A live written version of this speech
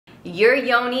your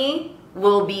yoni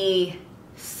will be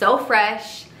so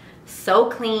fresh, so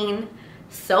clean,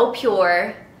 so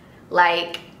pure.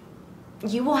 Like,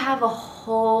 you will have a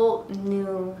whole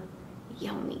new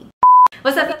yoni.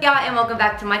 What's up y'all, and welcome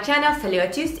back to my channel. Salut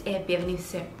à tous et bienvenue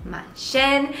sur ma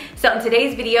chaîne. So in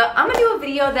today's video, I'm gonna do a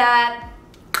video that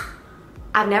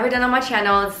I've never done on my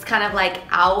channel. It's kind of like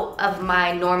out of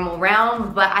my normal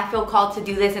realm, but I feel called to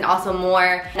do this and also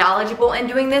more knowledgeable in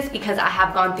doing this because I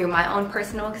have gone through my own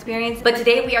personal experience. But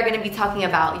today we are going to be talking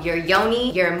about your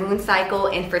yoni, your moon cycle,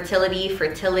 infertility,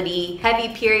 fertility,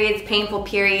 heavy periods, painful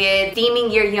periods, steaming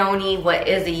your yoni. What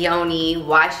is a yoni?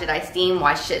 Why should I steam?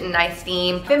 Why shouldn't I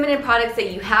steam? Feminine products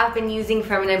that you have been using,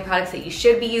 feminine products that you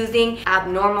should be using,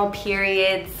 abnormal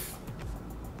periods.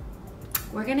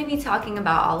 We're gonna be talking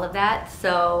about all of that.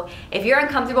 So if you're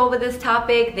uncomfortable with this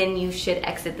topic, then you should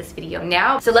exit this video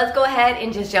now. So let's go ahead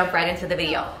and just jump right into the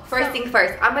video. First thing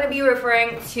first, I'm gonna be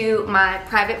referring to my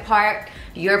private part,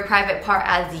 your private part,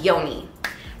 as yoni.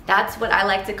 That's what I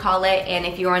like to call it. And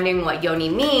if you're wondering what yoni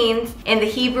means, in the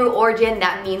Hebrew origin,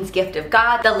 that means gift of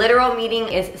God. The literal meaning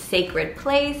is sacred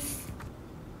place.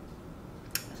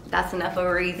 That's enough of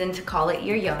a reason to call it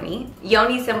your yoni.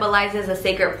 Yoni symbolizes a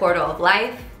sacred portal of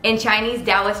life. In Chinese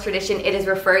Taoist tradition, it is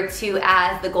referred to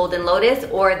as the golden lotus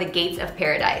or the gates of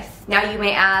paradise. Now you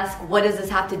may ask, what does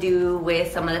this have to do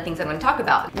with some of the things I'm going to talk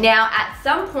about? Now, at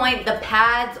some point, the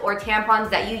pads or tampons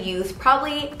that you use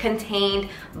probably contained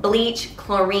bleach,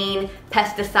 chlorine,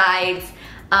 pesticides,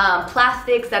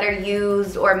 plastics that are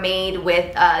used or made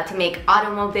with to make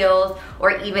automobiles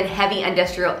or even heavy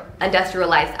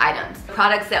industrialized items.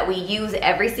 Products that we use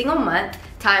every single month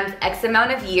times X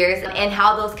amount of years and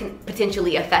how those can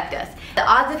potentially affect us. The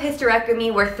odds of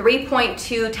hysterectomy were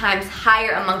 3.2 times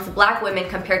higher amongst black women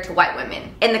compared to white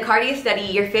women. In the Cardia study,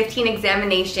 year 15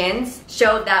 examinations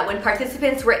showed that when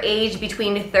participants were aged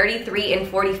between 33 and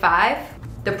 45,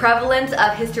 the prevalence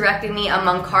of hysterectomy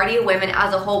among Cardia women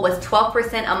as a whole was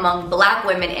 12% among black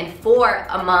women and 4%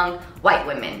 among white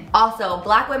women. Also,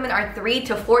 black women are 3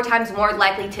 to 4 times more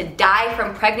likely to die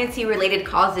from pregnancy-related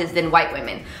causes than white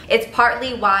women. It's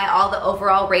partly why all the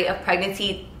overall rate of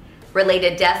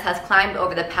pregnancy-related deaths has climbed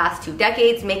over the past 2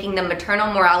 decades, making the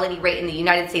maternal mortality rate in the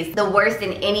United States the worst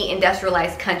in any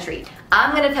industrialized country.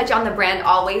 I'm gonna touch on the brand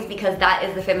Always because that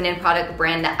is the feminine product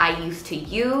brand that I used to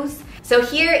use. So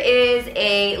here is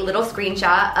a little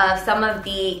screenshot of some of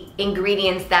the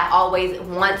ingredients that Always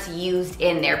once used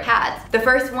in their pads. The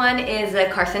first one is a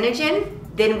carcinogen,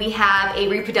 then we have a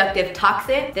reproductive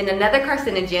toxin, then another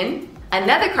carcinogen,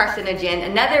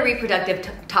 another reproductive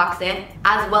toxin,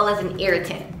 as well as an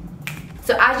irritant.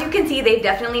 So as you can see, they've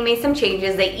definitely made some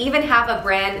changes. They even have a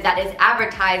brand that is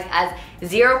advertised as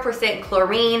 0%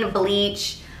 chlorine,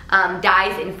 bleach,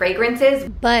 dyes and fragrances.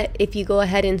 But if you go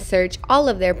ahead and search all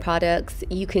of their products,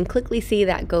 you can quickly see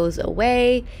that goes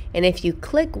away. And if you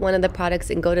click one of the products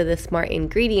and go to the smart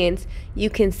ingredients, you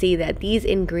can see that these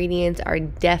ingredients are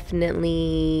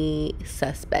definitely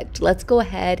suspect. Let's go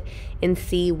ahead and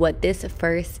see what this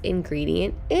first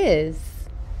ingredient is.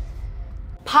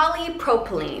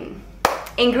 Polypropylene.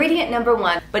 Ingredient number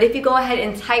 1, but if you go ahead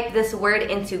and type this word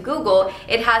into Google,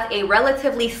 it has a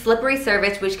relatively slippery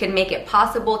surface which can make it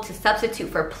possible to substitute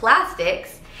for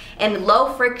plastics and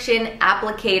low friction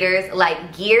applicators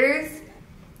like gears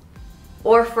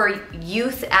or for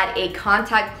use at a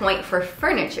contact point for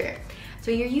furniture.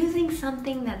 So you're using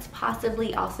something that's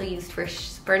possibly also used for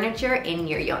furniture in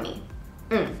your yoni.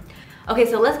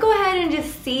 Okay, so let's go ahead and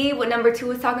just see what number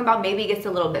 2 is talking about. Maybe it gets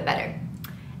a little bit better,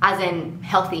 as in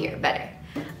healthier, better.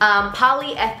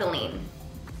 Polyethylene.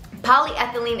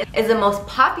 Polyethylene is the most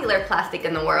popular plastic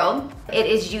in the world. It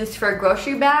is used for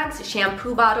grocery bags,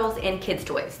 shampoo bottles, and kids'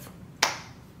 toys.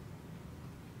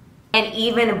 And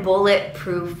even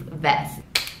bulletproof vests.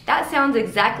 That sounds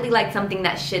exactly like something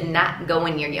that should not go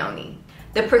in your yoni.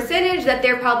 The percentage that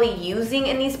they're probably using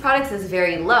in these products is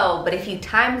very low, but if you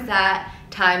times that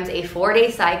times a 4-day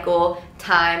cycle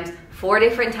times 4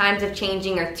 different times of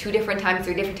changing, or 2 different times,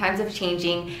 3 different times of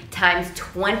changing, times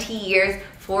 20 years,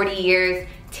 40 years,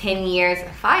 10 years,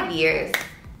 5 years.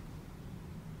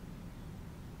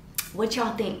 What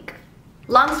y'all think?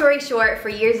 Long story short, for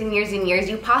years and years and years,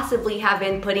 you possibly have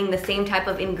been putting the same type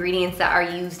of ingredients that are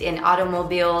used in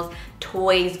automobiles,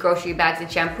 toys, grocery bags,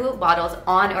 and shampoo bottles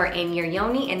on or in your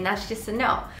yoni, and that's just a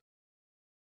no.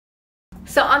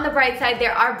 So on the bright side,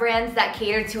 there are brands that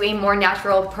cater to a more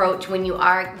natural approach when you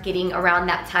are getting around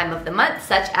that time of the month,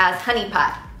 such as Honey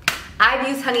Pot. I've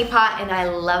used Honey Pot and I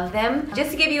love them.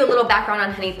 Just to give you a little background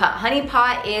on Honey Pot, Honey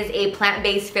Pot is a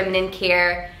plant-based feminine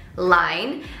care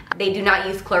line. They do not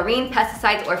use chlorine,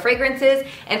 pesticides, or fragrances,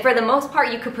 and for the most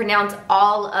part, you could pronounce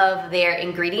all of their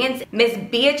ingredients. Miss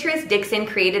Beatrice Dixon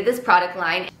created this product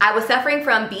line. I was suffering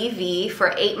from BV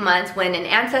for 8 months when an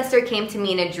ancestor came to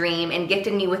me in a dream and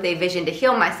gifted me with a vision to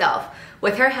heal myself.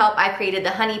 With her help, I created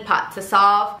the honey pot to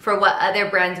solve for what other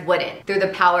brands wouldn't, through the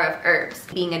power of herbs.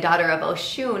 Being a daughter of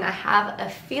Oshun, I have a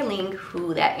feeling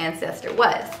who that ancestor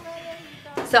was.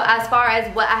 So as far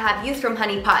as what I have used from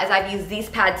Honey Pot is I've used these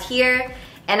pads here,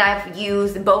 and I've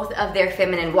used both of their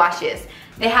feminine washes.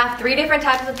 They have 3 different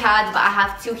types of pads, but I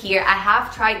have 2 here. I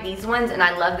have tried these ones and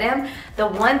I love them. The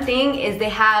one thing is they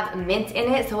have mint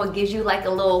in it, so it gives you like a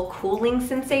little cooling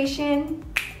sensation.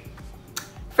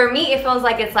 For me, it feels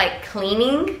like it's like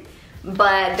cleaning,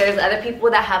 but there's other people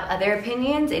that have other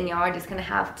opinions, and y'all are just gonna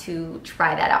have to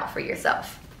try that out for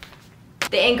yourself.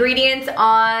 The ingredients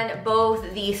on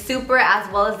both the super as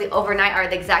well as the overnight are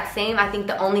the exact same. I think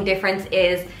the only difference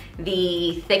is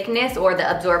the thickness or the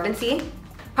absorbency.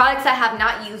 Products I have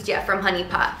not used yet from Honey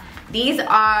Pot. These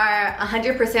are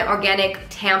 100% organic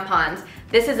tampons.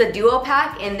 This is a duo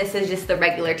pack, and this is just the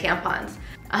regular tampons.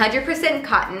 100%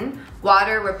 cotton,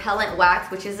 water repellent wax,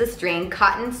 which is a string,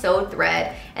 cotton sewed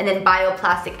thread, and then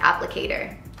bioplastic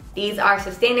applicator. These are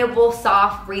sustainable,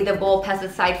 soft, breathable,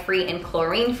 pesticide-free, and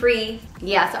chlorine-free.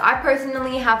 Yeah, so I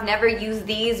personally have never used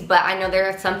these, but I know there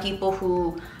are some people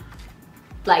who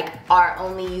like are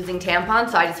only using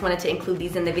tampons, so I just wanted to include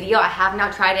these in the video. I have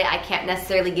not tried it. I can't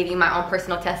necessarily give you my own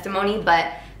personal testimony,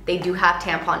 but they do have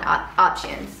tampon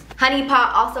options. Honey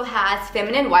Pot also has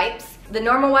feminine wipes. The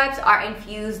normal wipes are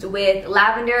infused with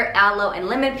lavender, aloe, and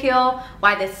lemon peel,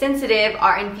 while the sensitive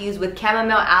are infused with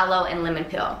chamomile, aloe, and lemon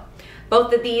peel.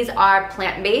 Both of these are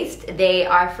plant-based. They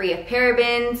are free of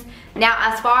parabens. Now,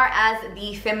 as far as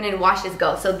the feminine washes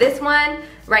go, so this one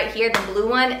right here, the blue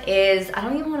one is, I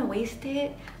don't even want to waste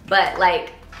it, but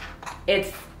like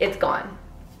it's gone.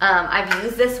 I've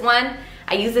used this one.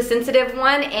 I used the sensitive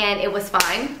one and it was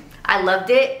fine. I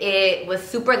loved it. It was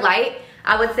super light.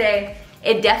 I would say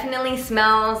it definitely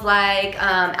smells like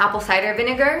apple cider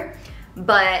vinegar,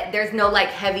 but there's no like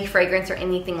heavy fragrance or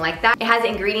anything like that. It has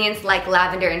ingredients like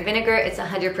lavender and vinegar. It's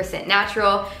 100%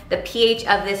 natural. The pH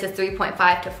of this is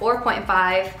 3.5 to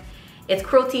 4.5. It's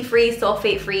cruelty-free,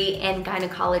 sulfate-free, and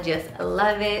gynecologists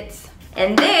love it.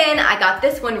 And then I got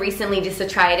this one recently just to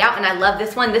try it out, and I love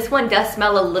this one. This one does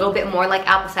smell a little bit more like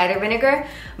apple cider vinegar,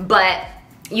 but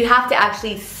you have to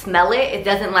actually smell it. It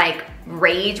doesn't like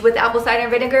rage with apple cider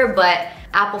vinegar, but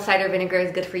apple cider vinegar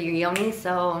is good for your yoni,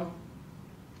 so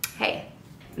hey.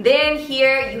 Then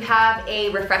here you have a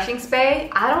refreshing spray.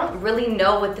 I don't really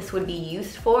know what this would be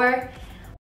used for.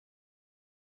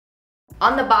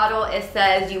 On the bottle it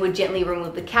says you would gently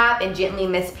remove the cap and gently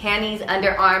mist panties,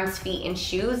 underarms, feet, and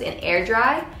shoes and air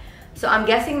dry. So I'm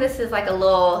guessing this is like a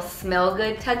little smell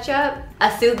good touch up.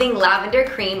 A soothing lavender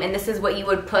cream, and this is what you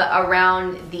would put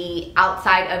around the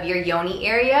outside of your yoni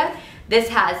area. This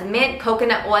has mint,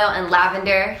 coconut oil, and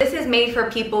lavender. This is made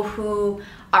for people who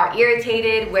are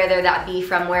irritated, whether that be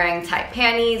from wearing tight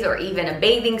panties or even a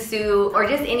bathing suit or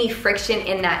just any friction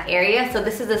in that area. So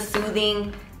this is a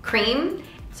soothing cream.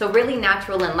 So really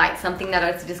natural and light, something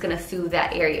that is just gonna soothe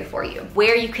that area for you.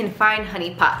 Where you can find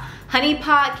Honey Pot. Honey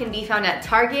Pot can be found at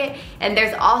Target, and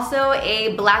there's also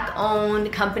a black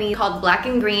owned company called Black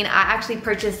and Green. I actually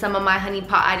purchased some of my Honey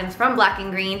Pot items from Black and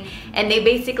Green, and they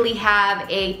basically have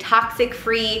a toxic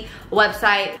free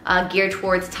website geared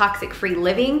towards toxic free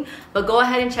living. But go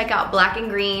ahead and check out Black and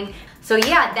Green. So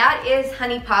yeah, that is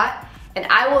Honey Pot, and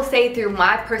I will say through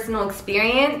my personal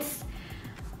experience,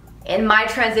 in my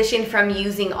transition from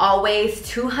using Always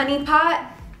to Honey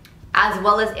Pot, as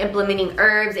well as implementing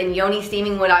herbs and yoni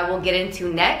steaming, what I will get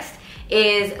into next,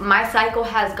 is my cycle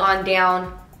has gone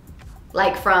down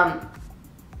like from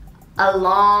a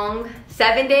long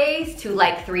 7 days to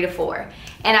like 3 to 4.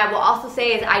 And I will also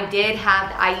say is I did have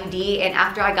the IUD, and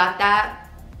after I got that,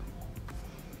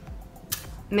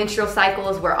 menstrual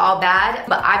cycles were all bad,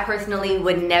 but I personally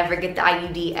would never get the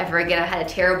IUD ever again. I had a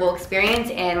terrible experience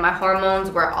and my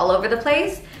hormones were all over the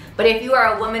place. But if you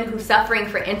are a woman who's suffering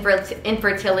from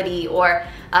infertility or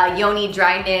yoni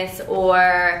dryness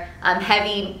or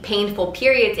heavy painful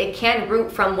periods, it can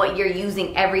root from what you're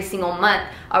using every single month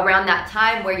around that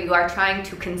time where you are trying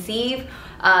to conceive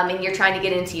and you're trying to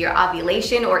get into your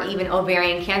ovulation or even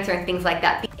ovarian cancer and things like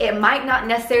that. It might not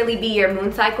necessarily be your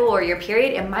moon cycle or your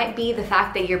period. It might be the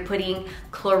fact that you're putting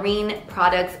chlorine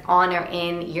products on or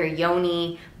in your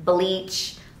yoni,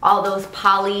 bleach, all those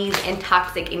polys and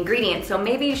toxic ingredients. So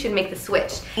maybe you should make the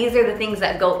switch. These are the things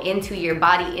that go into your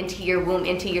body, into your womb,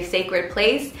 into your sacred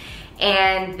place.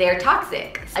 and they're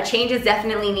toxic. A change is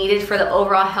definitely needed for the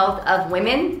overall health of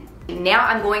women. Now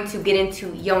I'm going to get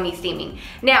into yoni steaming.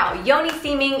 Now, yoni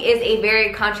steaming is a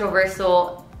very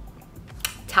controversial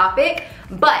topic,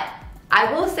 but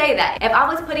I will say that if I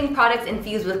was putting products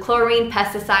infused with chlorine,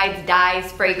 pesticides,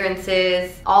 dyes,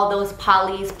 fragrances, all those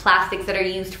polys, plastics that are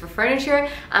used for furniture,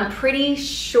 I'm pretty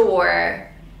sure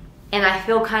and I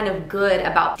feel kind of good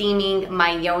about steaming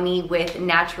my yoni with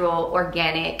natural,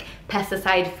 organic,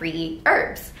 pesticide-free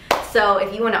herbs. So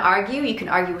if you want to argue, you can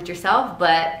argue with yourself,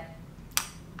 but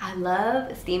I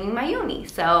love steaming my yoni.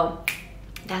 So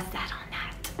that's that on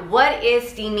that. What is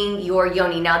steaming your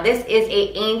yoni? Now this is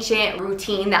an ancient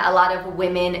routine that a lot of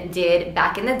women did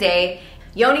back in the day.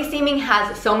 Yoni steaming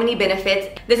has so many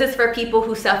benefits. This is for people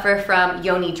who suffer from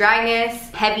yoni dryness,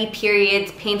 heavy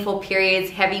periods, painful periods,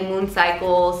 heavy moon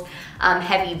cycles,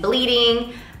 heavy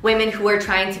bleeding, women who are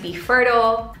trying to be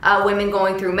fertile, women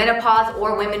going through menopause,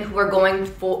 or women who are going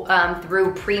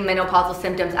through premenopausal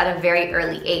symptoms at a very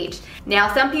early age.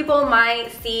 Now, some people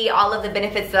might see all of the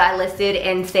benefits that I listed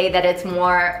and say that it's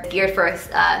more geared for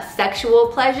sexual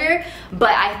pleasure, but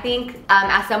I think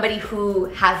as somebody who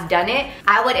has done it,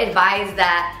 I would advise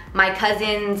that my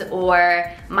cousins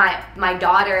or my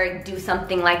daughter do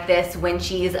something like this when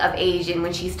she's of age and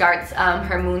when she starts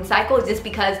her moon cycle, just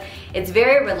because it's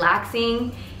very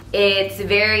relaxing, it's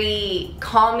very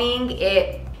calming,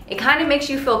 it kind of makes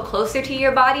you feel closer to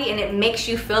your body, and it makes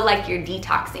you feel like you're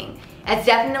detoxing. It's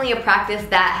definitely a practice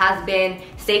that has been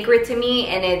sacred to me,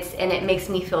 and it makes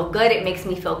me feel good, it makes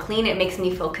me feel clean, it makes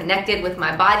me feel connected with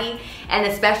my body, and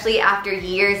especially after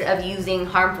years of using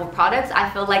harmful products, I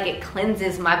feel like it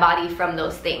cleanses my body from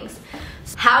those things.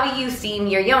 How do you steam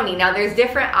your yoni? Now there's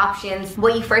different options.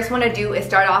 What you first want to do is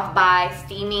start off by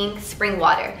steaming spring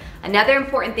water. Another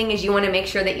important thing is you want to make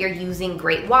sure that you're using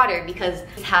great water, because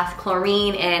it has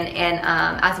chlorine and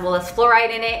as well as fluoride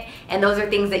in it, and those are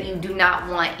things that you do not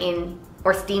want in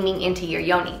or steaming into your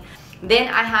yoni. Then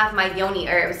I have my yoni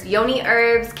herbs. Yoni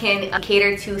herbs can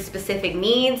cater to specific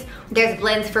needs. There's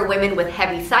blends for women with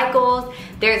heavy cycles.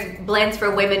 There's blends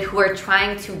for women who are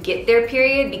trying to get their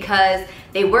period because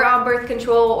they were on birth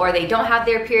control or they don't have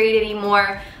their period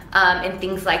anymore. And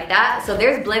things like that. So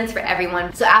there's blends for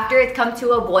everyone. So after it's come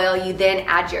to a boil, you then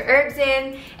add your herbs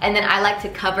in, and then I like to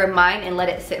cover mine and let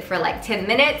it sit for like 10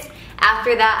 minutes.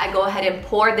 After that, I go ahead and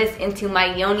pour this into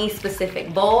my yoni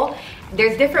specific bowl.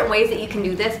 There's different ways that you can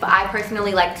do this, but I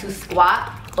personally like to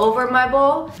squat over my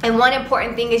bowl. And one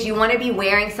important thing is you want to be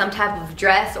wearing some type of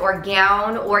dress or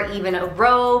gown or even a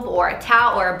robe or a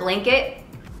towel or a blanket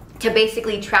to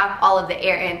basically trap all of the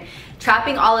air in.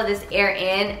 Trapping all of this air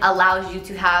in allows you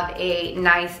to have a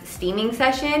nice steaming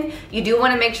session. You do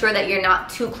want to make sure that you're not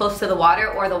too close to the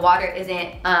water, or the water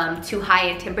isn't too high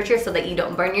in temperature so that you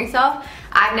don't burn yourself.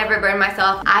 I've never burned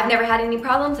myself. I've never had any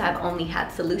problems. I've only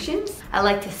had solutions. I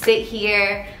like to sit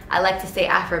here. I like to say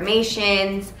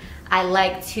affirmations. I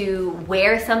like to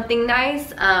wear something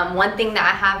nice. One thing that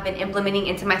I have been implementing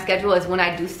into my schedule is when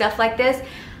I do stuff like this,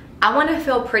 I want to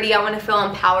feel pretty, I want to feel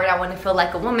empowered, I want to feel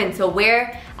like a woman. So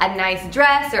wear a nice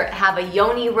dress or have a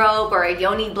yoni robe or a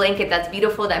yoni blanket that's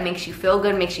beautiful, that makes you feel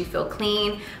good, makes you feel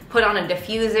clean. Put on a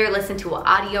diffuser, listen to an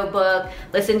audiobook,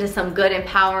 listen to some good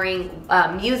empowering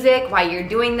music while you're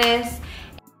doing this.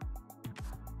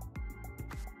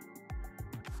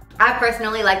 I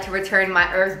personally like to return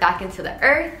my herbs back into the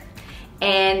earth,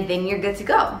 and then you're good to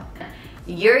go.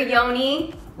 Your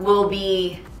yoni will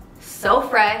be so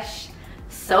fresh,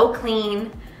 so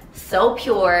clean, so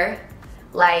pure,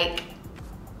 like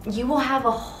you will have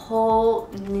a whole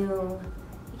new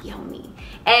yoni.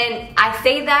 And I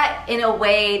say that in a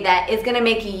way that is gonna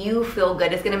make you feel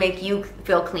good, it's gonna make you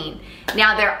feel clean.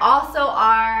 Now there also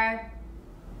are,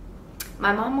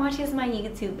 my mom watches my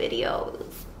YouTube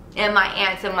videos, and my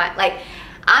aunts and my, like,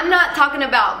 I'm not talking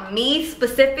about me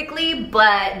specifically,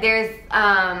 but there's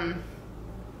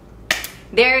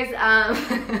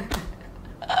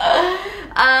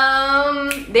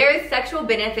there's sexual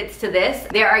benefits to this.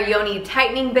 There are yoni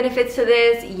tightening benefits to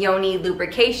this, yoni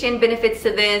lubrication benefits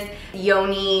to this,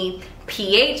 yoni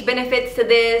pH benefits to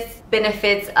this,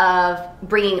 benefits of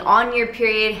bringing on your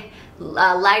period,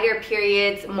 lighter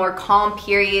periods, more calm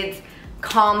periods,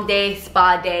 calm day,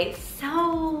 spa day.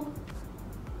 So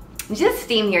just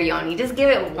steam your yoni, just give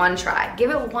it one try,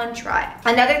 give it one try.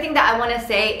 Another thing that I want to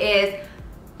say is,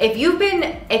 if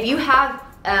you have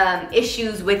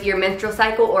issues with your menstrual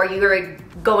cycle, or you're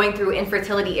going through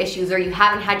infertility issues, or you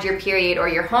haven't had your period, or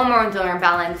your hormones are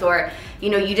imbalanced, or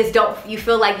you just you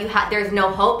feel like there's no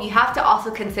hope, you have to also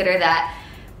consider that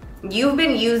you've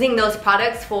been using those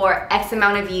products for X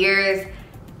amount of years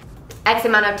X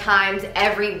amount of times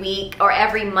every week or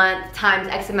every month times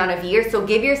X amount of years. So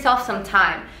give yourself some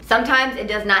time. Sometimes it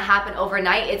does not happen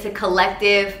overnight. It's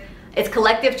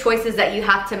collective choices that you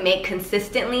have to make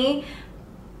consistently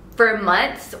for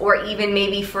months or even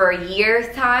maybe for a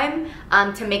year's time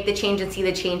to make the change and see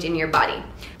the change in your body.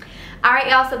 Alright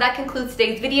y'all, so that concludes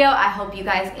today's video. I hope you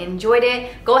guys enjoyed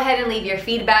it. Go ahead and leave your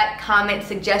feedback, comments,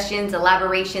 suggestions,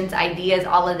 elaborations, ideas,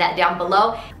 all of that down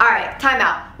below. Alright, time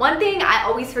out. One thing I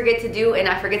always forget to do and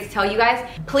I forget to tell you guys,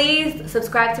 please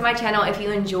subscribe to my channel if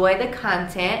you enjoy the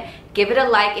content. Give it a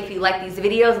like if you like these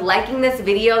videos. Liking this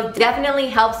video definitely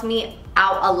helps me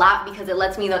out a lot because it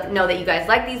lets me know that you guys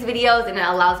like these videos and it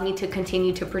allows me to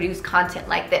continue to produce content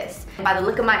like this. By the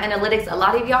look of my analytics, a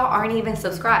lot of y'all aren't even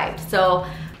subscribed. So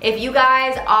if you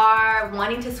guys are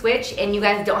wanting to switch and you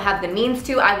guys don't have the means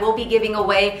to, I will be giving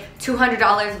away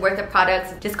 $200 worth of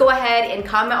products. Just go ahead and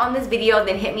comment on this video,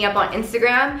 then hit me up on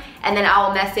Instagram, and then I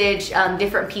will message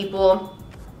different people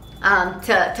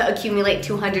to accumulate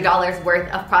 $200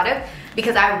 worth of product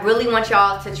because I really want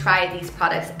y'all to try these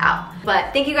products out.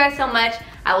 But thank you guys so much.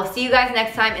 I will see you guys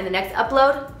next time in the next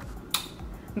upload.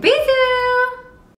 Bisous!